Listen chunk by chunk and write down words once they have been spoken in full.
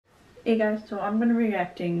Hey guys, so I'm gonna be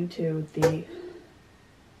reacting to the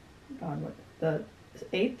the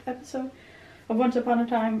 8th episode of Once Upon a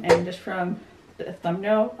Time, and just from the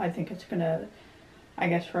thumbnail, I think it's gonna, I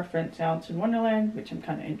guess, reference Alice in Wonderland, which I'm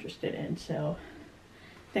kind of interested in. So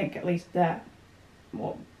I think at least that,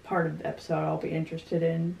 well, part of the episode I'll be interested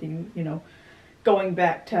in. Going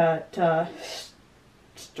back to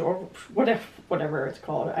store whatever it's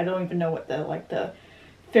called. I don't even know what the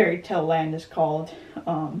fairy tale land is called.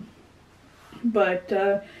 But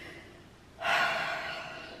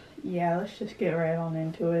yeah, let's just get right on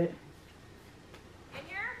into it. In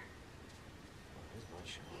here?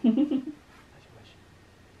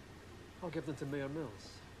 I'll give them to Mayor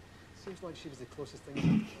Mills. Seems like she was the closest thing to the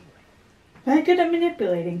family. Very good at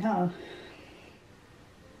manipulating, huh?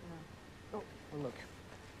 Oh, well, look.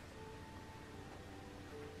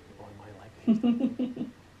 The boy might like these.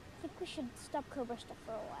 I think we should stop Cobra stuff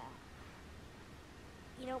for a while.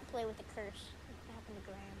 You don't play with the curse. What happened to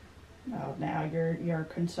Graham? Oh, now you're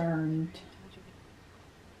concerned.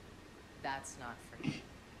 That's not free.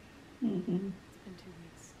 Mm-hmm. It's been 2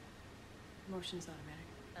 weeks. Motion's automatic.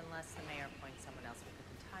 Unless the mayor appoints someone else within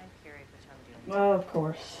the time period which I'm doing. Well, of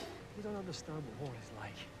course. You don't understand what war is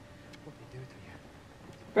like. What they do to you.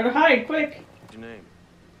 Better hide, quick. What's your name?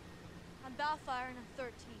 I'm Balfire and I'm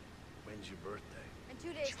 13. When's your birthday? In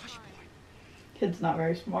 2 days' time. Kid's not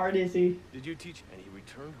very smart, is he? Did you teach? And he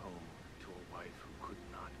returned home to a wife who could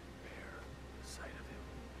not bear the sight of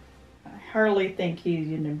him. I hardly think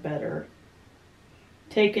he's any better.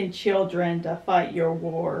 Taking children to fight your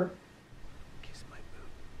war. Kiss my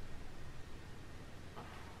boot.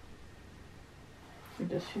 You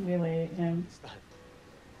just humiliate him. Stop.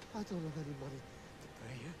 I don't have any money to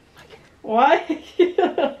pay you.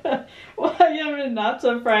 Why? Why am I not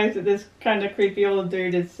surprised that this kind of creepy old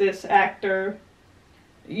dude is this actor?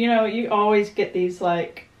 You know, you always get these,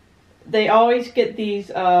 they always get these,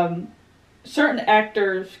 certain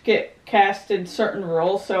actors get cast in certain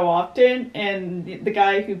roles so often, and the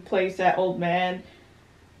guy who plays that old man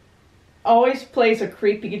always plays a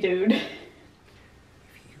creepy dude. If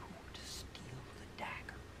you were to steal the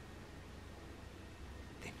dagger,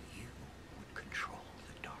 then you would control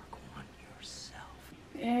the Dark One yourself.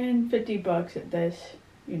 And $50 at this.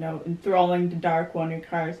 You know, enthralling the Dark One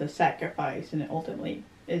requires a sacrifice, and it ultimately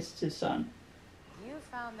is his son. You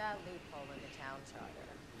found that loophole in the town charter.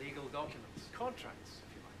 Legal documents, contracts,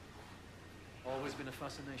 if you like. Always been a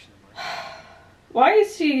fascination of mine. Why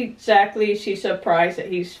is she surprised that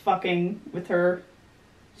he's fucking with her,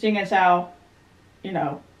 seeing as how, you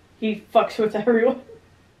know, he fucks with everyone?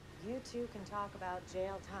 You two can talk about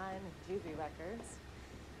jail time and juvie records.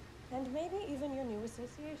 And maybe even your new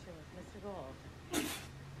association with Mr. Gold. He's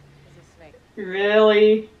a snake.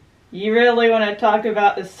 Really? You really want to talk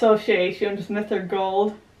about association with Mr.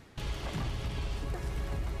 Gold?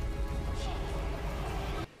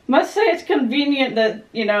 Must say it's convenient that,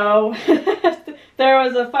 you know, there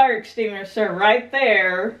was a fire extinguisher right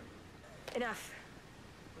there. Enough.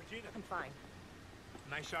 Regina, I'm fine.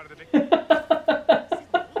 nice shot of the victim. Did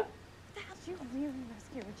you really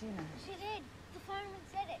rescue Regina? She did. The fireman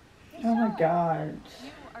said it. They Oh my saw it. god. You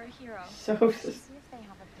are a hero. So See if they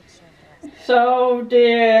have a picture of the rest. So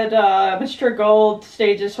did Mr. Gold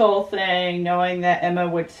stage this whole thing knowing that Emma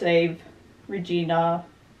would save Regina?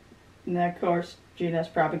 And then, of course, Gina's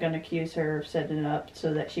probably going to accuse her of setting it up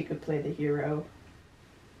so that she could play the hero.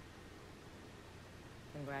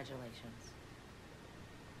 Congratulations.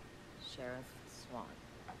 Sheriff Swan.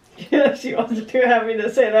 Yeah, she wasn't too happy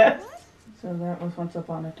to say that. So that was Once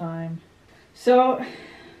Upon a Time. So,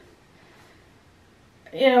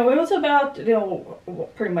 you know, it was about, you know,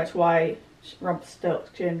 pretty much why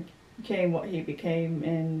Rumpelstiltskin became what he became,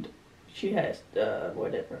 and she has,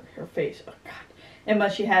 whatever, her face, oh god.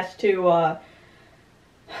 Emma, she has to,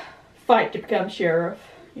 fight to become sheriff,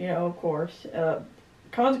 you know, of course.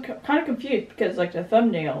 Kind of confused because, like, the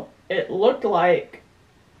thumbnail, it looked like,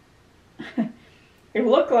 you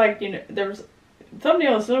know, the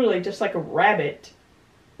thumbnail is literally just like a rabbit.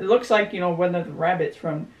 It looks like, you know, one of the rabbits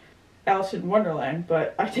from Alice in Wonderland,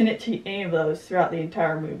 but I didn't see any of those throughout the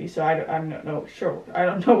entire movie, so I don't know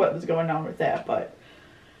what was going on with that, but,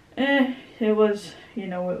 it was, you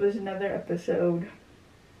know, it was another episode.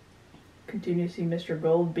 Continue to see Mr.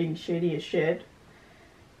 Gold being shady as shit.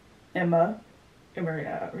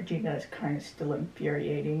 Regina is kind of still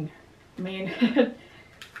infuriating. I mean, I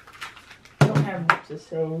don't have much to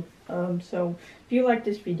say. So if you like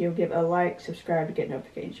this video, give it a like, subscribe to get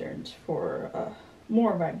notifications for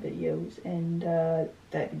more of my videos. And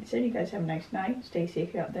that being said, you guys have a nice night. Stay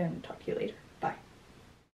safe out there, and talk to you later.